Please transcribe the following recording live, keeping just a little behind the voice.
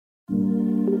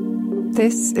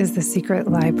This is the Secret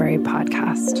Library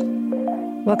Podcast.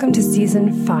 Welcome to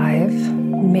Season 5,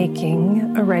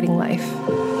 Making a Writing Life.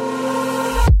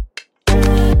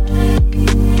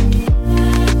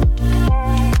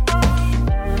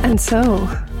 And so,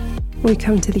 we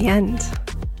come to the end.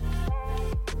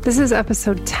 This is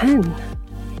episode 10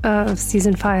 of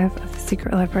Season 5 of the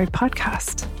Secret Library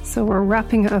Podcast. So we're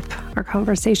wrapping up our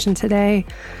conversation today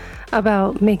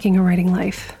about making a writing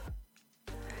life.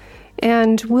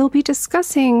 And we'll be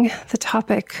discussing the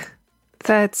topic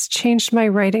that's changed my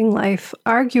writing life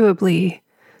arguably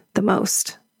the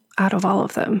most out of all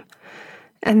of them.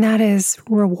 And that is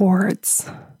rewards.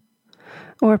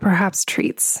 Or perhaps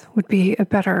treats would be a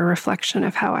better reflection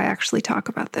of how I actually talk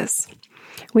about this.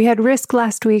 We had risk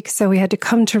last week, so we had to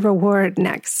come to reward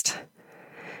next.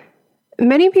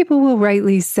 Many people will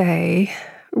rightly say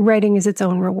writing is its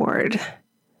own reward.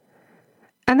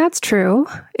 And that's true,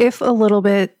 if a little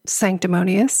bit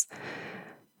sanctimonious.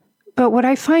 But what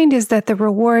I find is that the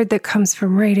reward that comes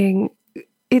from writing,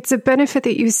 it's a benefit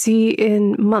that you see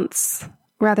in months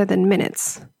rather than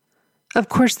minutes. Of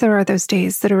course, there are those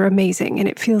days that are amazing and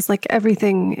it feels like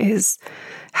everything is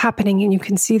happening and you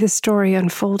can see the story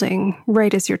unfolding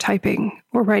right as you're typing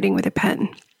or writing with a pen.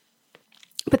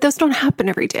 But those don't happen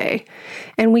every day.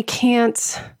 And we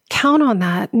can't count on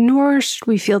that, nor should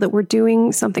we feel that we're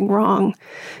doing something wrong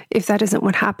if that isn't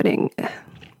what's happening.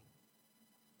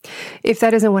 If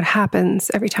that isn't what happens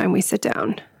every time we sit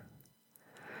down.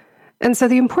 And so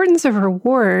the importance of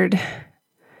reward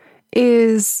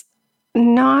is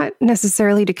not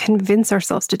necessarily to convince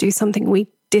ourselves to do something we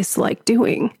dislike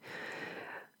doing.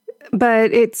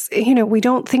 But it's, we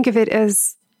don't think of it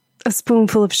as a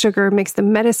spoonful of sugar makes the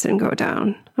medicine go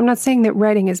down. I'm not saying that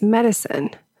writing is medicine.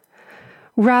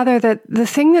 Rather, that the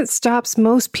thing that stops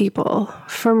most people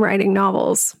from writing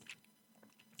novels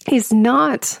is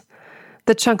not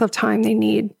the chunk of time they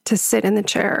need to sit in the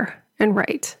chair and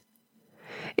write.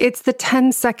 It's the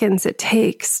 10 seconds it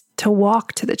takes to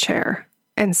walk to the chair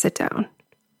and sit down.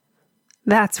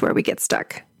 That's where we get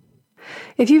stuck.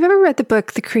 If you've ever read the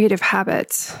book The Creative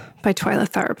Habit by Twyla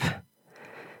Tharp,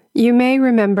 you may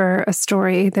remember a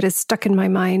story that has stuck in my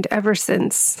mind ever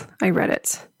since I read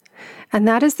it. And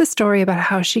that is the story about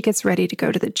how she gets ready to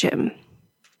go to the gym.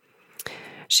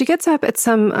 She gets up at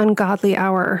some ungodly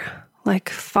hour, like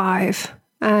 5,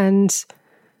 and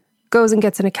goes and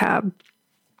gets in a cab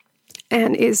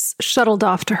and is shuttled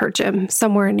off to her gym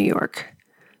somewhere in New York.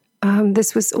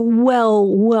 This was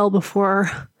well before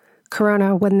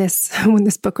Corona when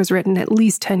this book was written, at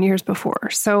least 10 years before.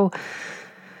 So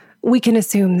we can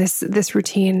assume this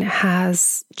routine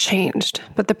has changed,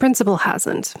 but the principle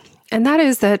hasn't. And that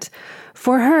is that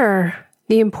for her,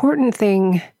 the important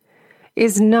thing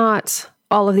is not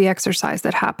all of the exercise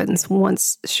that happens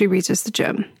once she reaches the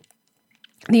gym.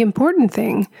 The important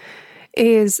thing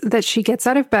is that she gets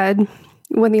out of bed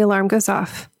when the alarm goes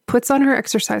off, puts on her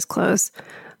exercise clothes,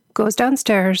 goes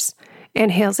downstairs,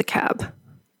 and hails a cab.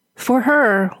 For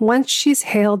her, once she's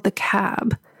hailed the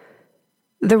cab,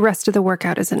 the rest of the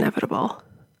workout is inevitable.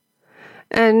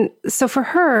 And so for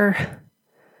her,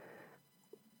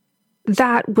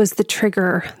 that was the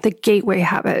trigger, the gateway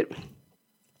habit.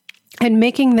 And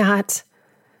making that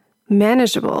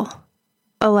manageable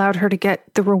allowed her to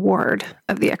get the reward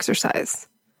of the exercise.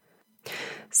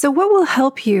 So what will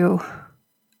help you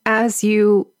as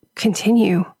you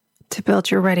continue to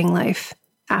build your writing life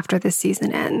after this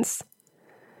season ends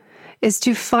is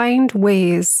to find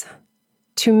ways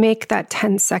to make that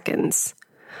 10 seconds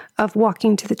of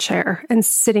walking to the chair and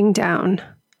sitting down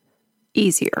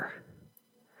easier.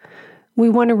 We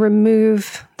want to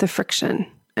remove the friction,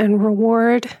 and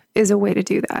reward is a way to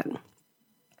do that.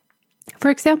 For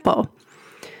example,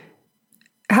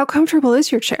 how comfortable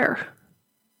is your chair?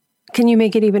 Can you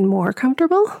make it even more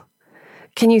comfortable?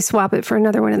 Can you swap it for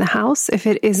another one in the house if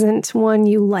it isn't one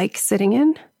you like sitting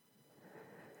in?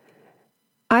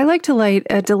 I like to light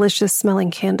a delicious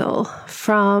smelling candle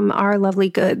from Our Lovely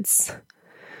Goods,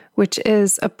 which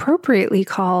is appropriately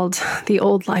called the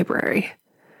Old Library.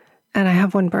 And I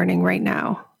have one burning right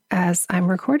now as I'm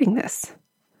recording this.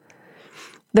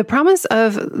 The promise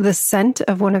of the scent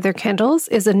of one of their candles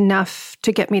is enough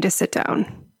to get me to sit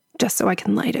down, just so I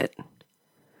can light it.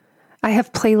 I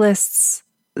have playlists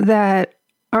that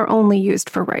are only used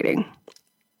for writing.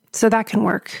 So that can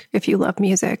work if you love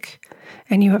music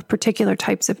and you have particular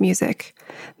types of music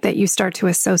that you start to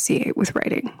associate with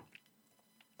writing.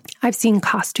 I've seen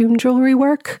costume jewelry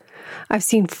work. I've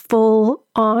seen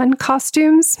full-on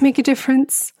costumes make a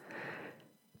difference.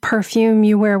 Perfume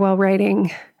you wear while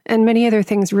writing, and many other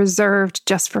things reserved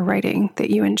just for writing that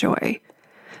you enjoy.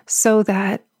 So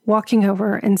that walking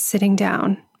over and sitting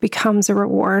down becomes a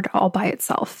reward all by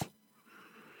itself.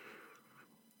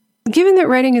 Given that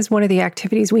writing is one of the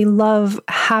activities we love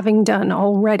having done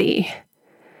already,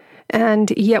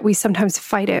 and yet we sometimes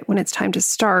fight it when it's time to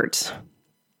start,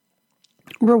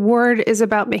 reward is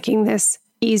about making this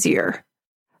easier.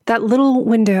 That little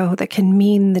window that can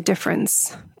mean the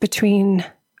difference between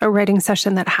a writing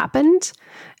session that happened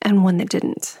and one that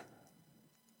didn't.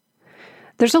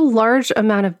 There's a large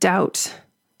amount of doubt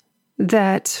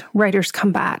that writers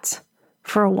combat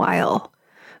for a while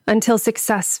until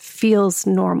success feels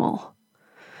normal.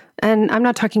 And I'm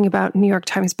not talking about New York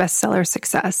Times bestseller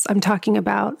success. I'm talking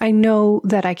about, I know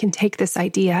that I can take this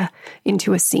idea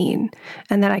into a scene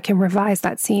and that I can revise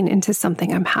that scene into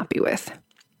something I'm happy with.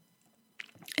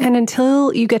 And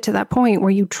until you get to that point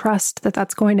where you trust that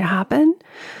that's going to happen,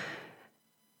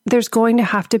 there's going to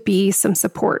have to be some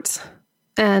support,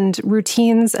 and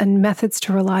routines and methods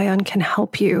to rely on can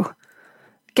help you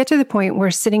get to the point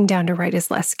where sitting down to write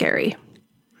is less scary.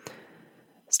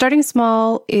 Starting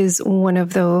small is one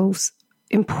of those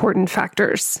important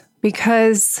factors,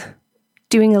 because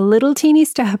doing a little teeny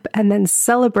step and then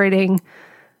celebrating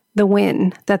the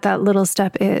win that little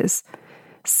step is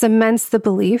cements the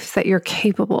belief that you're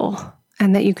capable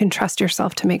and that you can trust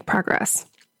yourself to make progress.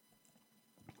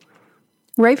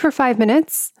 Write for 5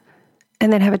 minutes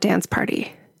and then have a dance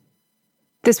party.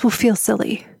 This will feel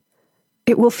silly.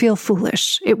 It will feel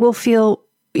foolish. It will feel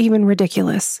even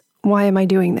ridiculous. Why am I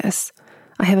doing this?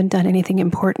 I haven't done anything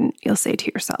important, you'll say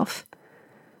to yourself.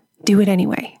 Do it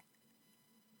anyway.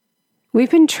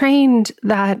 We've been trained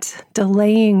that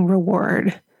delaying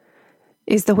reward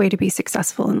is the way to be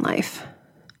successful in life.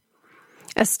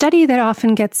 A study that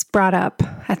often gets brought up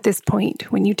at this point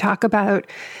when you talk about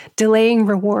delaying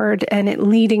reward and it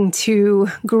leading to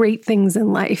great things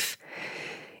in life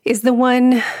is the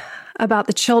one about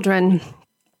the children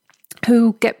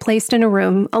who get placed in a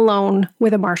room alone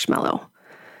with a marshmallow.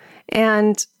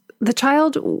 And the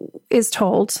child is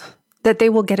told that they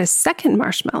will get a second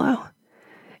marshmallow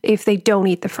if they don't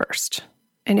eat the first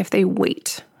and if they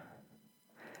wait.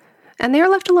 And they are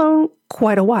left alone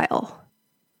quite a while.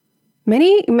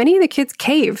 Many of the kids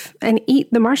cave and eat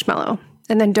the marshmallow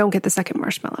and then don't get the second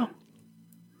marshmallow.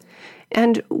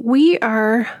 And we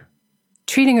are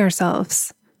treating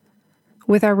ourselves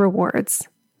with our rewards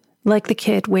like the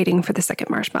kid waiting for the second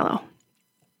marshmallow.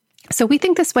 So we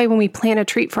think this way when we plan a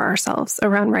treat for ourselves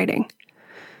around writing.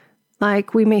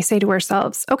 Like we may say to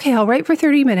ourselves, okay, I'll write for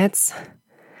 30 minutes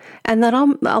and then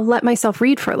I'll let myself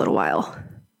read for a little while.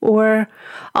 Or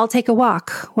I'll take a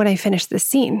walk when I finish this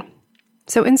scene.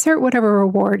 So insert whatever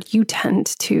reward you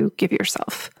tend to give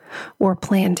yourself or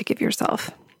plan to give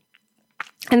yourself.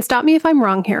 And stop me if I'm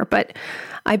wrong here, but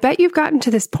I bet you've gotten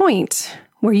to this point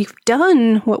where you've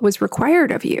done what was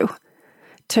required of you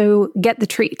to get the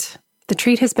treat. The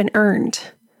treat has been earned,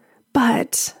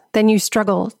 but then you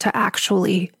struggle to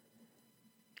actually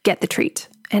get the treat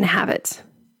and have it.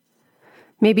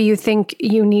 Maybe you think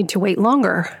you need to wait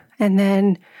longer, and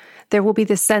then there will be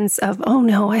this sense of, oh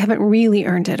no, I haven't really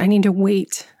earned it. I need to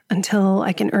wait until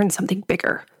I can earn something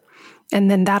bigger, and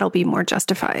then that'll be more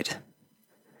justified.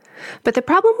 But the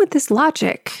problem with this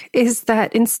logic is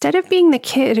that instead of being the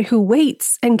kid who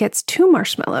waits and gets 2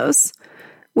 marshmallows,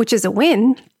 which is a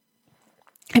win,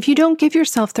 if you don't give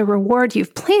yourself the reward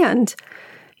you've planned,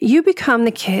 you become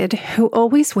the kid who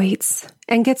always waits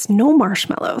and gets no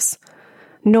marshmallows,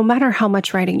 no matter how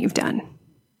much writing you've done.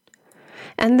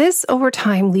 And this over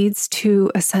time leads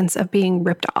to a sense of being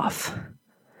ripped off,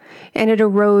 and it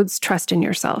erodes trust in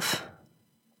yourself.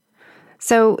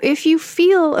 So if you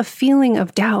feel a feeling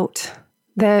of doubt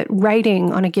that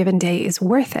writing on a given day is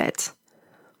worth it,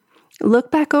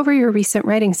 look back over your recent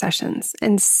writing sessions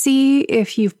and see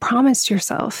if you've promised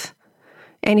yourself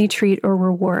any treat or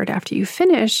reward after you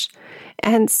finish,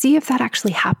 and see if that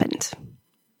actually happened.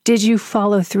 Did you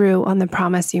follow through on the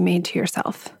promise you made to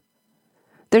yourself?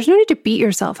 There's no need to beat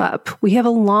yourself up. We have a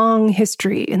long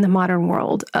history in the modern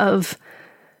world of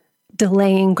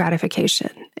delaying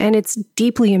gratification, and it's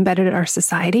deeply embedded in our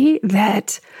society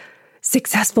that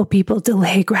successful people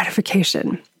delay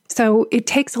gratification. So it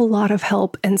takes a lot of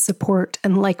help and support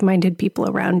and like-minded people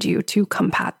around you to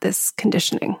combat this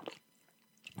conditioning.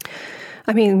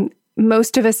 I mean,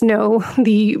 most of us know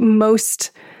the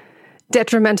most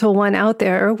detrimental one out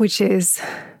there, which is,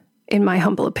 in my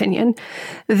humble opinion,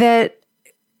 that,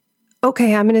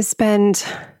 okay, I'm going to spend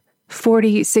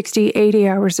 40, 60, 80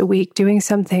 hours a week doing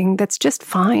something that's just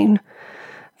fine,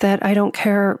 that I don't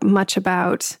care much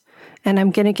about, and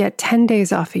I'm going to get 10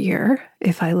 days off a year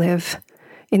if I live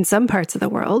in some parts of the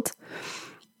world.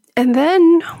 And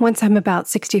then once I'm about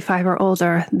 65 or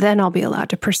older, then I'll be allowed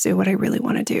to pursue what I really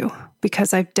want to do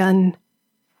because I've done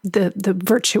the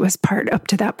virtuous part up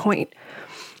to that point.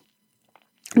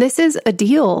 This is a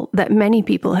deal that many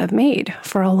people have made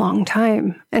for a long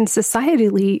time, and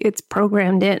societally, it's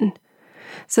programmed in.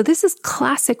 So this is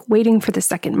classic waiting for the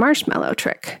second marshmallow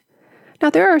trick. Now,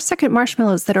 there are second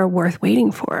marshmallows that are worth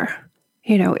waiting for.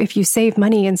 You know, if you save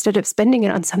money instead of spending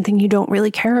it on something you don't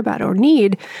really care about or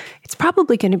need, it's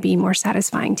probably going to be more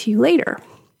satisfying to you later.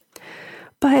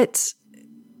 But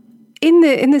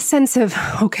in the sense of,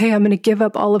 okay, I'm going to give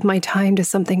up all of my time to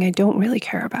something I don't really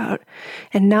care about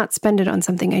and not spend it on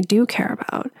something I do care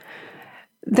about,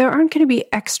 there aren't going to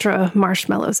be extra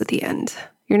marshmallows at the end.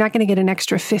 You're not going to get an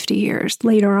extra 50 years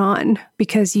later on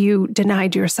because you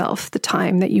denied yourself the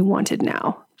time that you wanted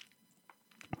now.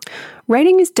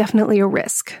 Writing is definitely a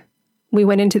risk. We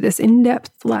went into this in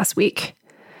depth last week.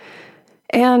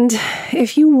 And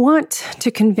if you want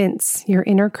to convince your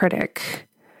inner critic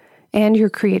and your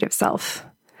creative self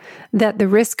that the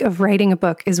risk of writing a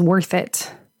book is worth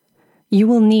it, you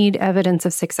will need evidence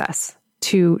of success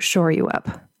to shore you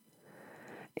up.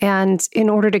 And in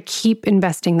order to keep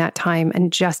investing that time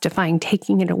and justifying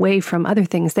taking it away from other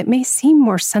things that may seem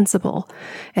more sensible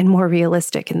and more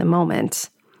realistic in the moment,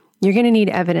 you're going to need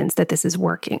evidence that this is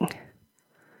working.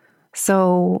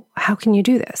 So how can you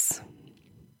do this?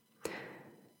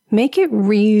 Make it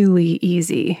really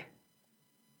easy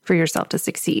for yourself to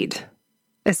succeed,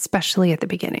 especially at the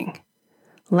beginning.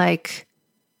 Like,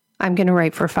 I'm going to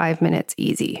write for 5 minutes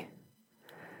easy.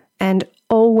 And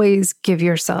always give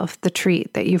yourself the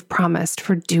treat that you've promised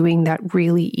for doing that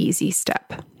really easy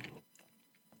step.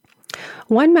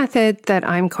 One method that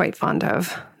I'm quite fond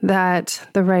of, that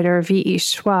the writer V.E.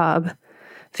 Schwab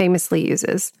famously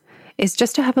uses, is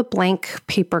just to have a blank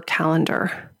paper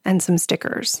calendar and some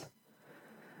stickers.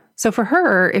 So for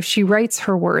her, if she writes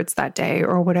her words that day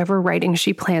or whatever writing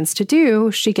she plans to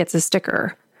do, she gets a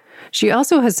sticker. She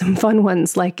also has some fun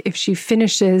ones, like if she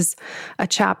finishes a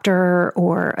chapter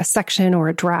or a section or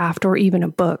a draft or even a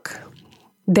book,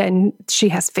 then she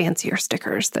has fancier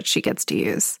stickers that she gets to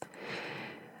use.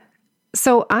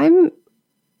 So I'm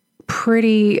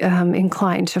pretty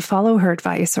inclined to follow her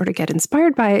advice or to get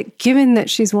inspired by it, given that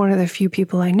she's one of the few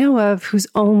people I know of who's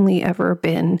only ever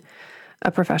been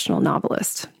a professional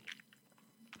novelist.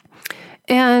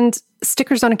 And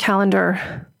stickers on a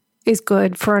calendar is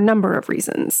good for a number of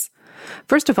reasons.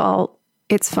 First of all,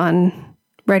 it's fun.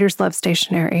 Writers love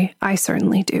stationery. I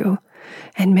certainly do.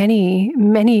 And many,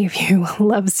 many of you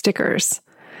love stickers.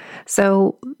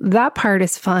 So that part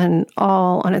is fun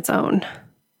all on its own.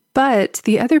 But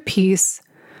the other piece,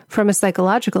 from a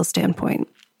psychological standpoint,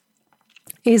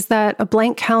 is that a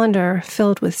blank calendar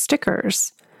filled with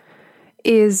stickers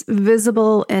is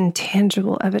visible and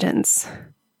tangible evidence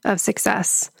of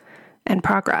success and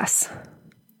progress.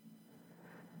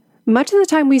 Much of the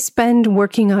time we spend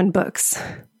working on books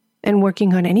and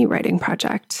working on any writing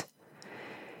project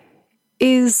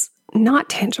is not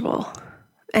tangible.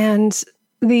 And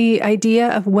the idea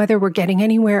of whether we're getting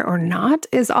anywhere or not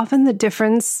is often the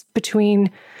difference between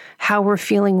how we're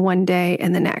feeling one day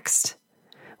and the next.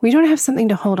 We don't have something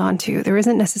to hold on to. There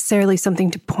isn't necessarily something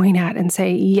to point at and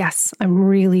say, yes, I'm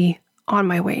really on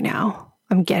my way now.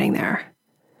 I'm getting there.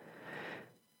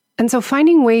 And so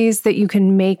finding ways that you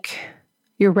can make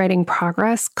your writing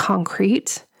progress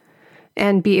concrete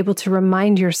and be able to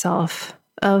remind yourself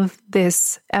of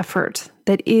this effort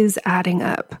that is adding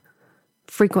up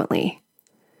frequently,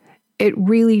 it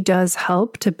really does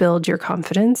help to build your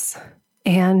confidence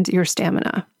and your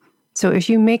stamina. So if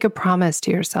you make a promise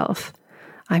to yourself,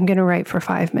 I'm going to write for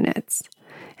 5 minutes,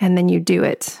 and then you do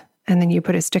it, and then you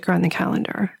put a sticker on the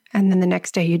calendar, and then the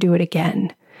next day you do it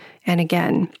again and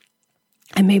again.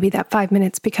 And maybe that 5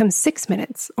 minutes becomes 6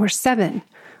 minutes or 7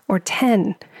 or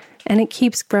 10, and it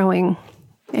keeps growing,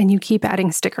 and you keep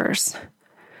adding stickers.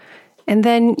 And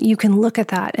then you can look at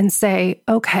that and say,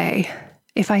 okay,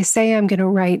 if I say I'm going to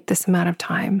write this amount of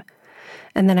time,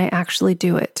 and then I actually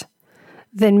do it,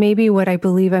 then maybe what I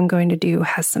believe I'm going to do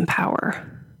has some power.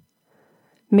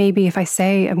 Maybe if I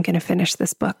say I'm going to finish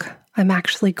this book, I'm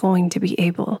actually going to be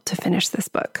able to finish this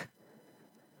book.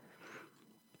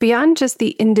 Beyond just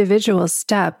the individual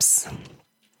steps,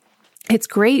 it's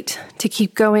great to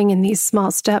keep going in these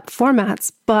small step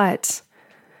formats, but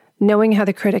knowing how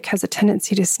the critic has a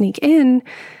tendency to sneak in,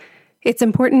 it's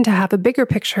important to have a bigger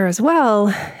picture as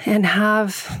well and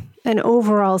have an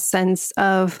overall sense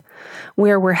of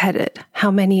where we're headed.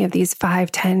 How many of these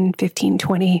 5, 10, 15,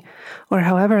 20, or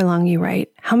however long you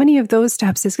write, how many of those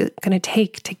steps is it going to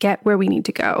take to get where we need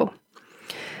to go?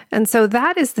 And so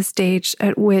that is the stage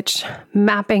at which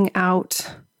mapping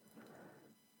out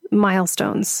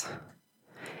milestones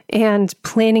and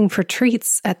planning for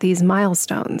treats at these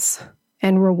milestones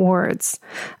and rewards,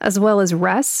 as well as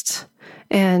rest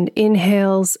and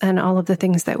inhales and all of the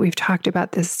things that we've talked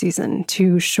about this season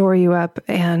to shore you up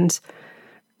and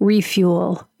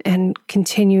refuel and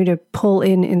continue to pull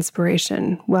in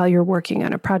inspiration while you're working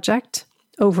on a project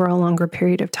over a longer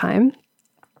period of time.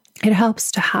 It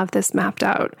helps to have this mapped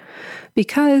out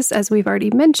because, as we've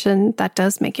already mentioned, that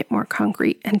does make it more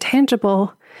concrete and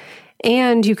tangible.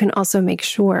 And you can also make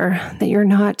sure that you're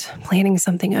not planning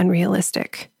something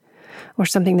unrealistic or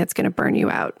something that's going to burn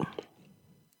you out.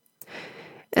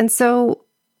 And so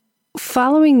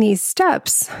following these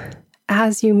steps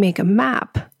as you make a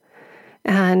map,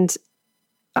 and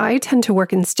I tend to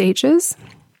work in stages.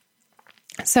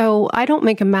 So I don't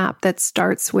make a map that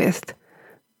starts with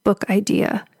book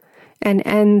idea and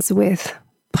ends with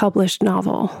published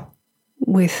novel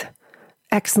with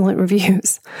excellent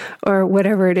reviews or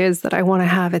whatever it is that I want to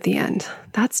have at the end.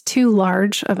 That's too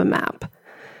large of a map.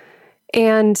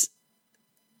 And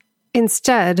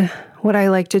instead, what I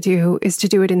like to do is to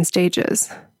do it in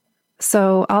stages.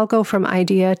 So I'll go from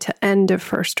idea to end of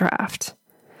first draft.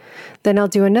 Then I'll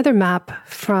do another map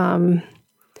from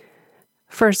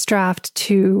first draft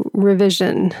to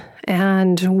revision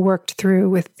and worked through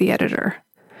with the editor.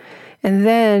 And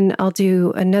then I'll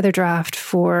do another draft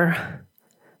for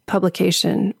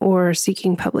publication or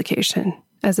seeking publication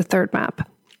as a third map.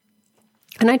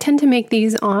 And I tend to make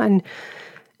these on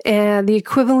the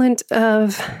equivalent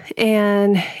of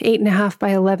an 8.5 by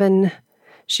 11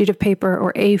 sheet of paper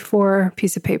or A4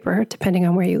 piece of paper, depending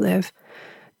on where you live,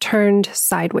 turned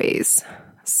sideways.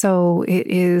 So it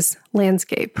is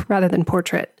landscape rather than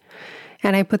portrait.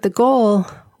 And I put the goal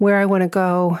where I want to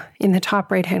go in the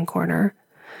top right-hand corner.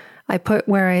 I put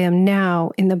where I am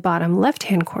now in the bottom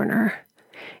left-hand corner.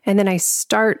 And then I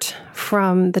start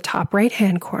from the top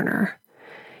right-hand corner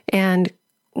and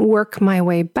work my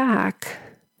way back,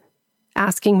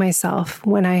 asking myself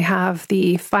when I have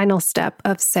the final step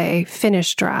of, say,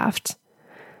 finished draft,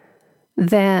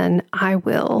 then I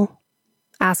will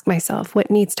ask myself what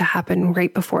needs to happen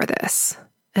right before this.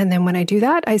 And then when I do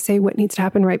that, I say what needs to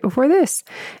happen right before this.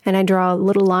 And I draw a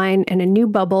little line and a new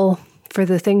bubble for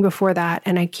the thing before that.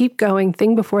 And I keep going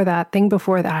thing before that,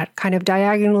 kind of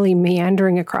diagonally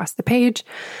meandering across the page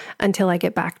until I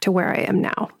get back to where I am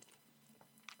now.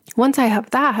 Once I have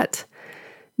that,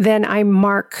 then I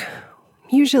mark,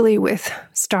 usually with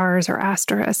stars or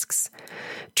asterisks,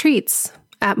 treats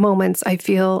at moments I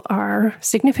feel are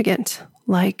significant,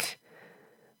 like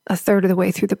a third of the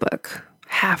way through the book,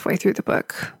 halfway through the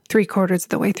book, 3/4 of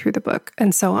the way through the book,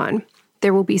 and so on.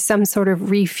 There will be some sort of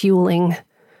refueling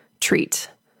treat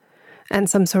and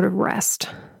some sort of rest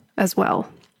as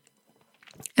well.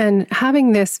 And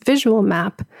having this visual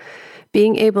map,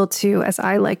 being able to, as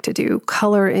I like to do,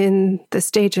 color in the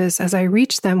stages as I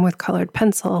reach them with colored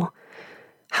pencil,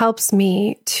 helps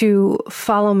me to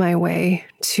follow my way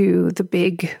to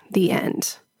the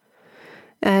end.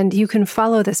 And you can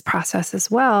follow this process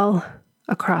as well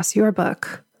across your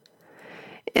book.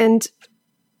 And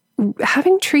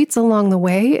having treats along the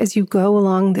way as you go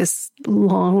along this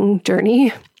long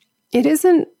journey, it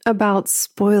isn't about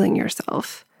spoiling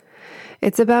yourself.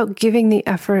 It's about giving the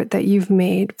effort that you've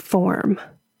made form,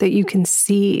 that you can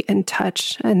see and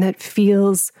touch, and that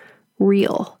feels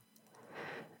real.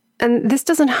 And this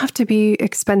doesn't have to be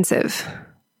expensive.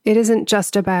 It isn't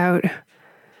just about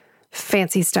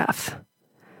fancy stuff.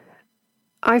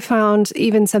 I found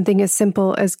even something as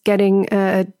simple as getting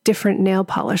a different nail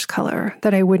polish color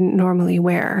that I wouldn't normally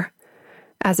wear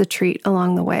as a treat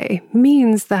along the way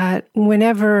means that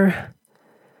whenever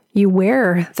you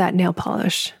wear that nail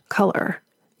polish color,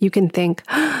 you can think,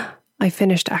 I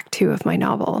finished Act 2 of my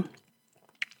novel.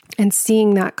 And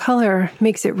seeing that color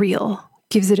makes it real,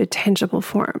 gives it a tangible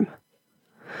form.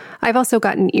 I've also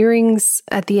gotten earrings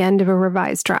at the end of a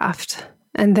revised draft.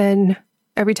 And then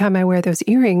every time I wear those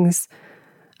earrings,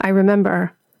 I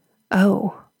remember,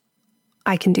 oh,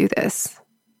 I can do this.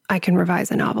 I can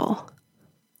revise a novel.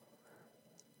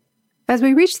 As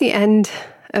we reach the end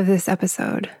of this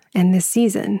episode and this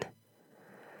season,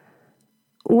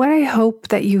 what I hope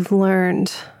that you've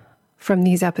learned from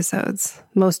these episodes,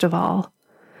 most of all,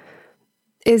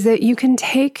 is that you can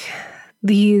take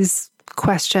these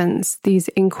questions, these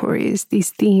inquiries, these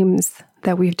themes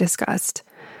that we've discussed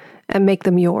and make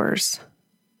them yours.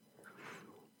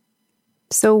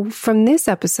 So from this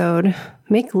episode,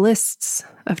 make lists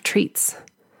of treats.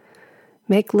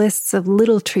 Make lists of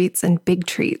little treats and big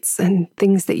treats and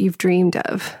things that you've dreamed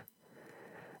of,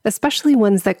 especially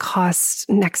ones that cost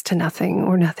next to nothing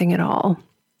or nothing at all.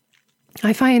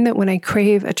 I find that when I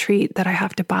crave a treat that I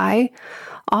have to buy,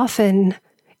 often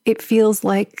it feels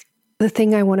like the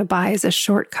thing I want to buy is a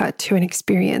shortcut to an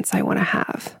experience I want to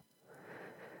have.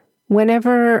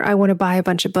 Whenever I want to buy a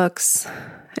bunch of books,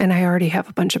 and I already have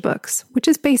a bunch of books, which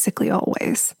is basically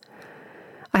always,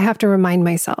 I have to remind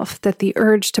myself that the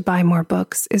urge to buy more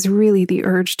books is really the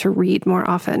urge to read more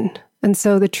often. And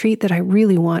so the treat that I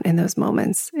really want in those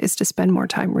moments is to spend more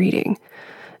time reading,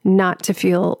 not to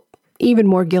feel even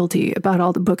more guilty about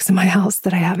all the books in my house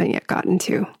that I haven't yet gotten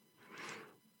to.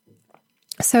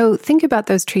 So think about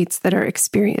those treats that are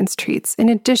experience treats, in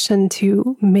addition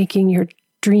to making your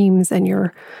dreams and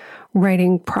your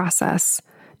writing process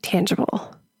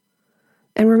tangible.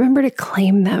 And remember to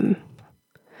claim them.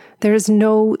 There is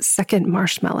no second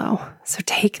marshmallow. So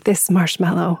take this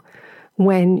marshmallow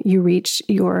when you reach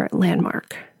your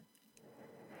landmark.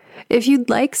 If you'd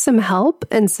like some help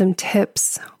and some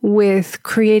tips with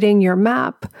creating your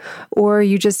map, or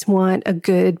you just want a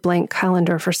good blank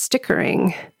calendar for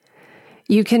stickering,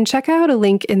 you can check out a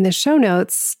link in the show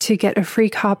notes to get a free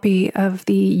copy of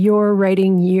the Your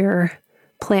Writing Year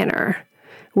Planner,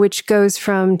 which goes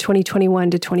from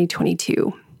 2021 to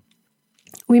 2022.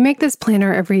 We make this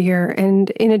planner every year, and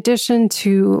in addition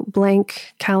to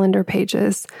blank calendar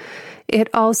pages, it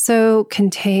also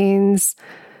contains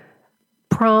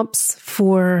prompts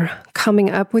for coming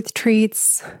up with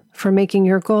treats, for making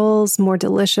your goals more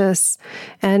delicious,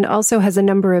 and also has a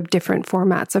number of different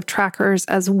formats of trackers,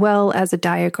 as well as a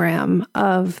diagram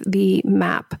of the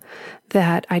map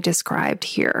that I described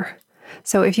here.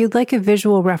 So if you'd like a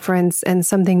visual reference and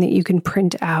something that you can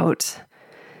print out,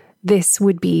 this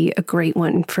would be a great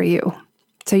one for you.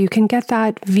 So you can get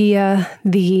that via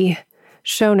the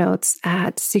show notes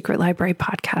at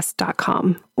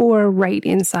secretlibrarypodcast.com or right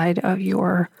inside of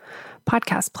your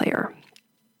podcast player.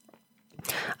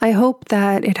 I hope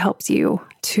that it helps you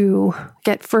to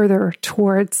get further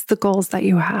towards the goals that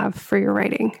you have for your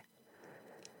writing.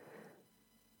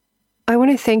 I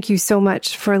want to thank you so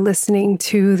much for listening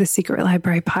to the Secret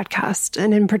Library podcast,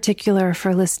 and in particular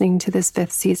for listening to this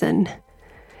 5th season.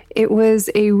 It was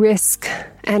a risk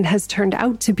and has turned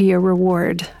out to be a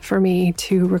reward for me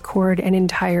to record an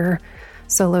entire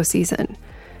solo season.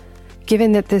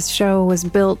 Given that this show was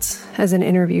built as an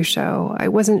interview show, I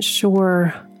wasn't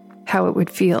sure how it would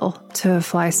feel to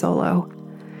fly solo.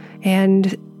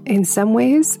 And in some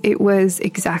ways, it was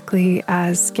exactly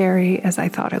as scary as I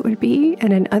thought it would be.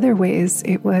 And in other ways,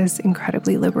 it was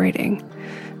incredibly liberating.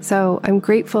 So I'm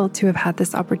grateful to have had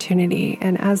this opportunity.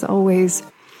 And as always,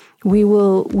 we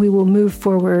will move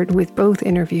forward with both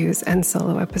interviews and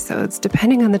solo episodes,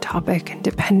 depending on the topic and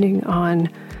depending on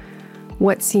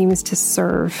what seems to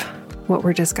serve what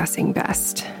we're discussing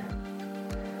best.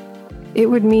 It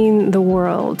would mean the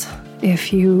world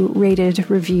if you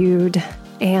rated, reviewed,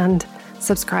 and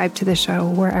subscribed to the show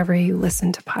wherever you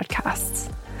listen to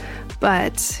podcasts.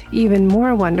 But even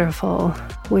more wonderful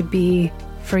would be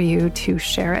for you to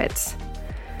share it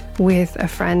with a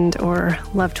friend or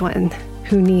loved one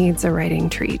who needs a writing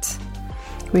treat.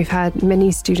 We've had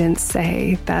many students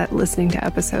say that listening to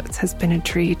episodes has been a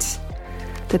treat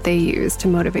that they use to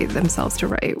motivate themselves to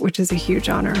write, which is a huge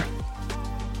honor.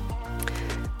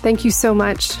 Thank you so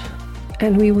much,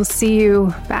 and we will see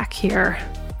you back here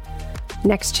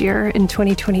next year in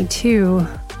 2022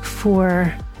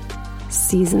 for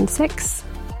season 6.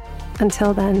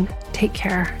 Until then, take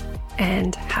care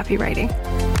and happy writing.